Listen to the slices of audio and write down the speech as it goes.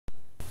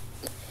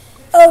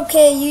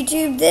Okay,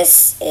 YouTube,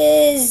 this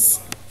is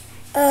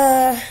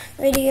a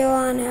video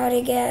on how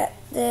to get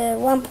the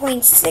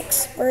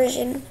 1.6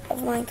 version of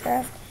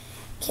Minecraft.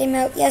 Came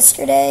out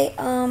yesterday.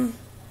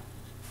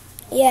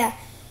 Yeah,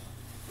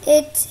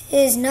 it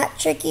is not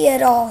tricky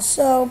at all.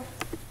 So,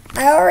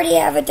 I already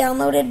have it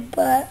downloaded,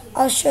 but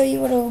I'll show you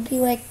what it will be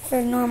like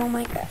for normal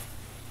Minecraft.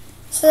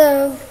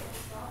 So,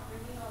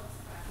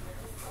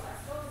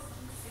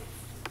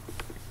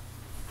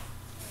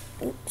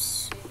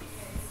 oops.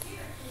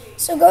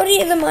 So go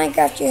to the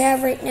Minecraft you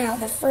have right now,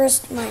 the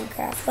first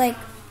Minecraft, like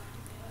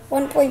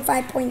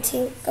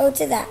 1.5.2. Go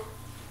to that.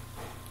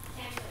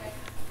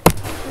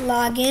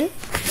 Log in.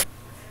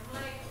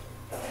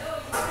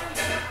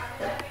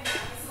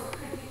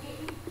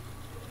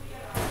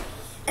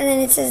 And then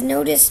it says,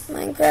 notice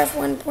Minecraft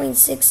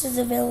 1.6 is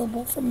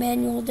available for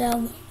manual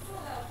download.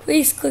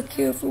 Please click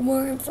here for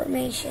more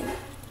information.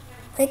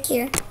 Click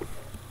here.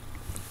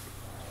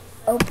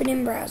 Open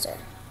in browser.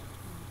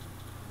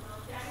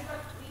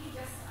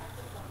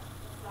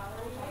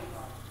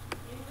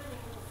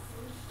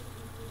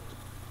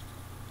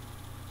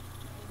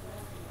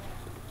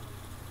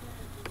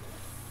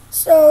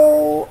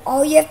 So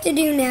all you have to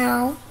do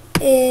now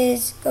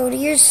is go to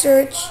your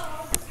search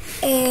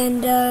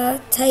and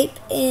type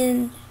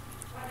in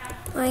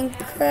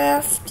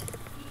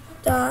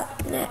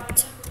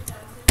Minecraft.net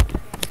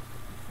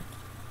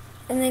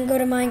and then go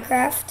to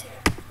Minecraft.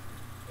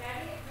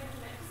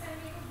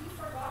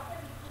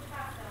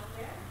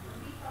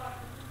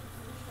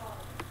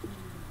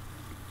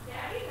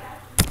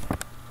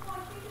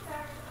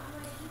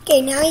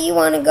 Okay, now you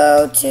want to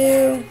go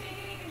to...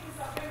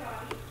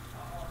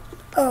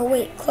 Oh,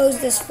 wait, close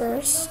this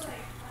first.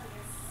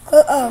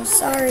 Oh,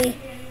 sorry.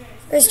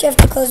 First you have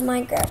to close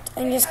Minecraft.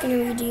 I'm just going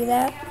to redo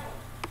that.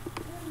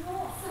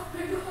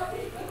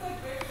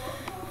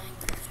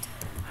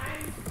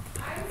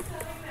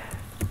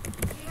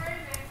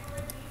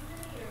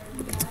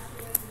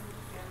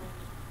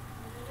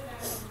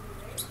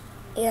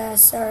 Yeah,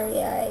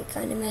 sorry, I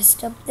kind of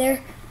messed up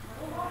there.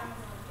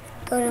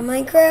 Go to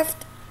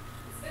Minecraft.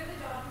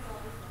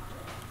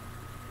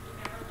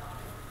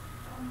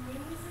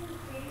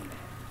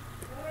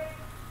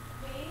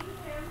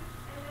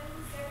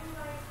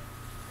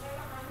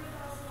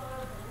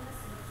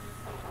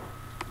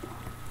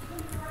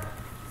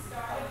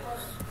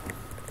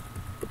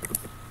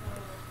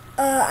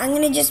 I'm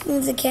going to just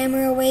move the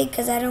camera away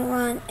because I don't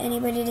want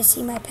anybody to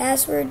see my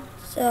password.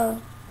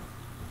 So,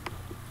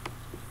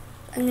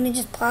 I'm going to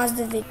just pause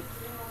the video.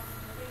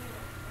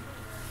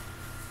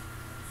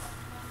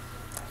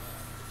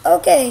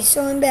 Okay,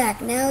 so I'm back.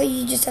 Now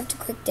you just have to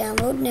click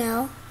download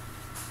now.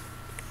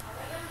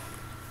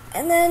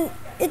 And then,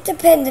 it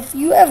depends. If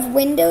you have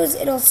Windows,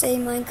 it'll say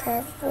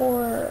Minecraft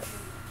for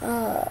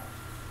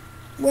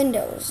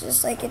Windows,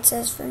 just like it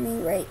says for me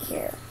right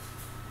here.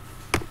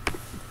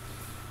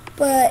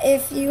 But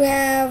if you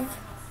have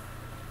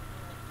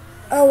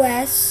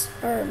OS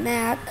or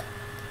Mac,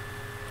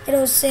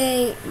 it'll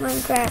say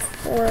Minecraft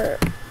for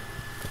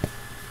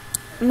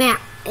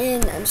Mac.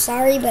 And I'm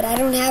sorry, but I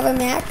don't have a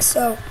Mac,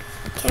 so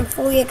I can't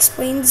fully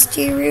explain this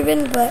to you,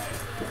 Ruben, but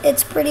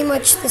it's pretty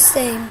much the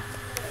same.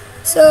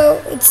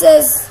 So it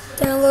says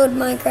download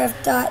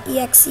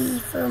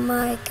Minecraft.exe for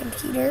my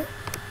computer.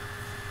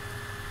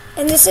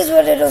 And this is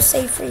what it'll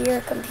say for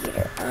your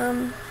computer.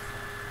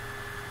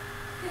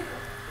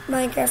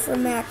 Minecraft for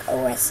Mac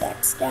OS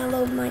X.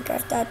 Download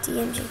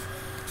Minecraft.tmg.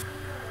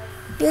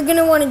 You're going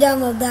to want to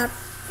download that,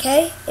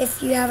 okay?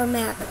 If you have a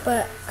Mac,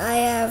 but I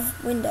have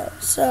Windows,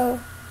 so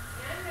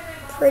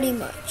pretty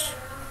much.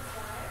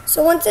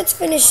 So once it's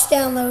finished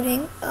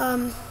downloading,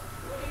 I'm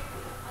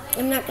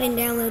not going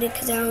to download it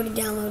because I already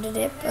downloaded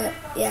it, but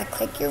yeah,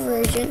 click your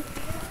version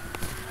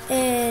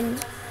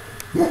and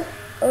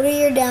go to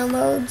your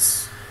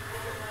downloads.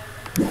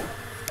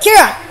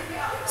 Kira!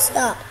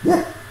 Stop.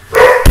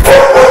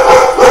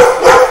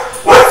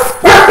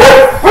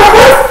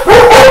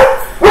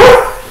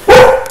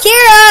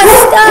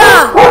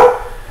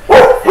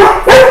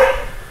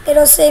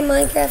 It'll say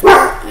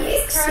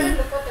Minecraft.exe.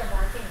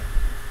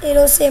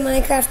 It'll say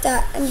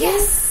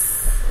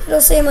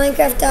It'll say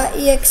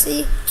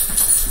Minecraft.exe.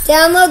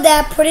 Download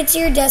that, put it to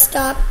your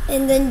desktop,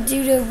 and then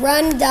do the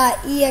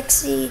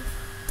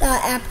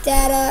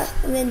run.exe.appdata,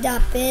 and then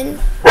 .bin.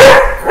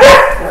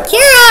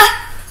 Kira!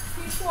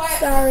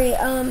 Sorry,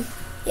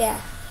 yeah.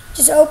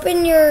 Just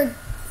open your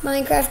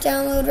Minecraft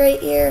download right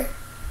here.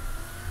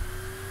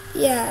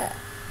 Yeah.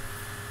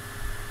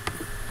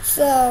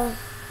 So...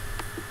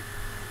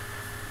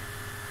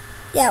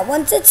 yeah,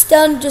 once it's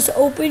done, just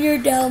open your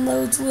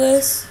downloads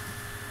list.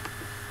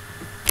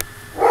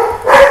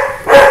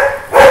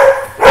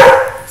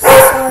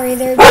 Sorry,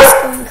 they're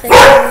just going crazy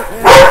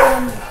right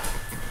now.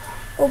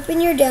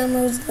 Open your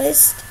downloads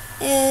list,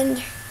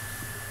 and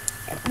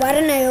why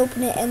don't I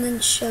open it and then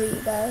show you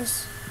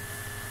guys?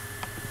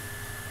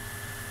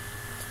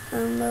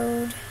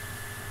 Download.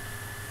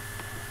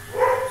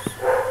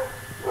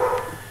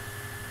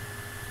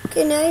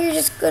 Okay, now you're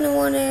just going to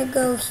want to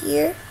go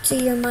here to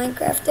your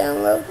Minecraft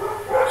download,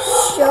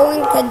 show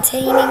and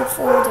containing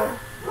folder.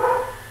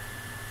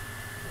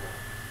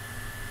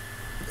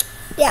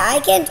 Yeah,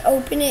 I can't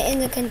open it in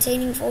the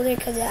containing folder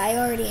because I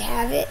already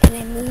have it and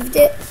I moved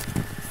it.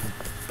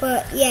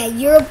 But yeah,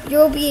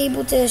 you'll be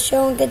able to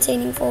show in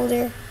containing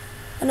folder.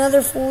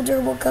 Another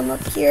folder will come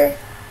up here.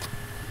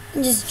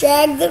 And just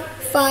drag the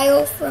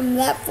file from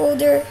that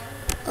folder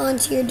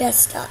onto your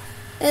desktop.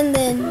 And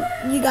then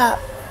you got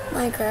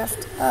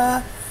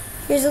Minecraft.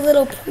 Here's a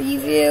little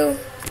preview.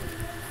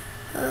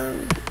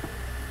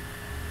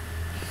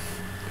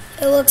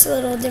 It looks a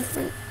little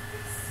different.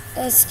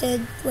 As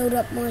to load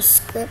up more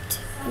script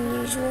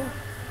than usual.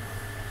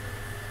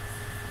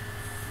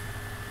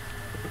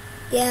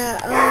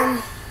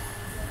 Yeah,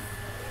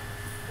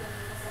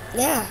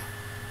 yeah.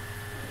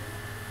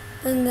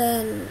 And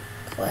then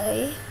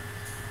play.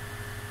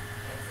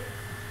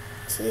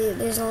 See,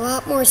 there's a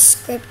lot more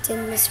script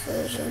in this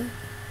version.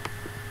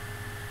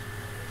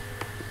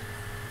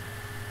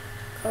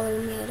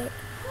 Colormatic.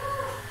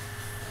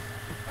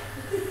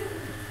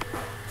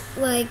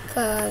 Like,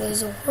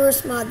 there's a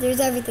horse mod, there's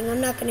everything. I'm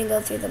not going to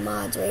go through the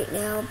mods right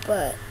now,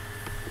 but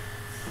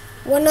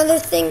one other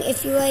thing,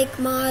 if you like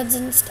mods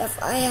and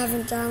stuff, I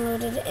haven't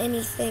downloaded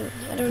anything.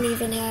 I don't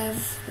even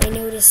have my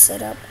notice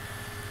set up.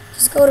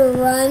 Just go to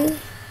run,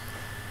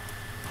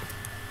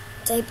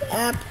 type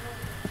app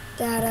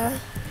data,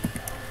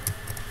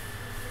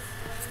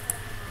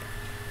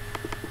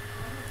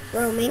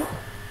 roaming,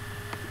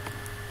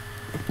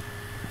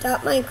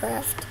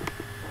 .minecraft.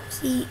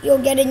 See, you'll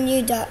get a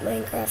new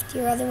 .minecraft.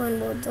 Your other one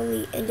will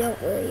delete, and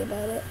don't worry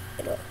about it.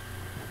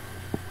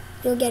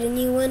 You'll get a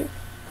new one.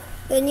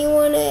 Then you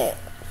want to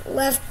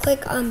left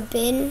click on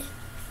bin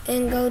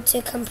and go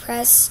to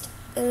compressed,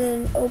 and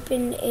then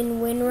open in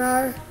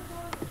WinRAR.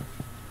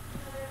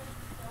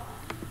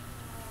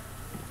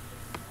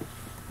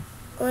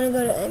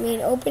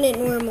 Open it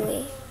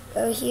normally.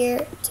 Go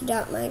here to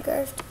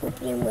 .minecraft,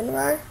 open in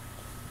WinRAR,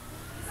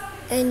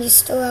 and you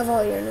still have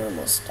all your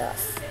normal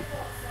stuff.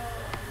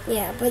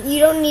 Yeah, but you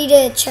don't need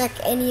to check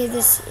any of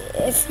this.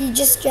 If you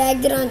just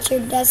dragged it onto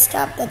your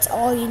desktop, that's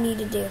all you need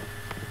to do.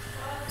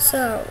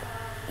 So,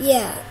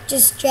 yeah,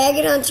 just drag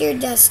it onto your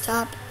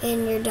desktop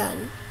and you're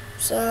done.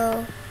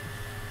 So,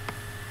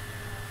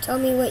 tell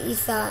me what you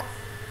thought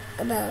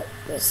about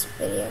this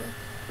video.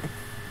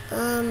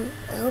 I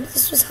hope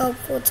this was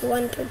helpful to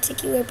one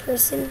particular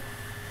person.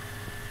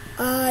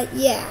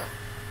 Yeah.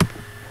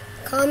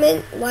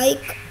 Comment,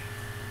 like,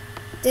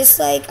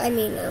 dislike. I'm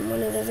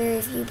one of the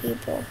very few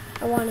people.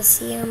 I want to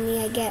see how many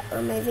I get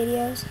on my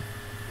videos.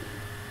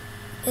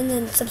 And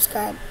then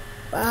subscribe.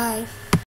 Bye.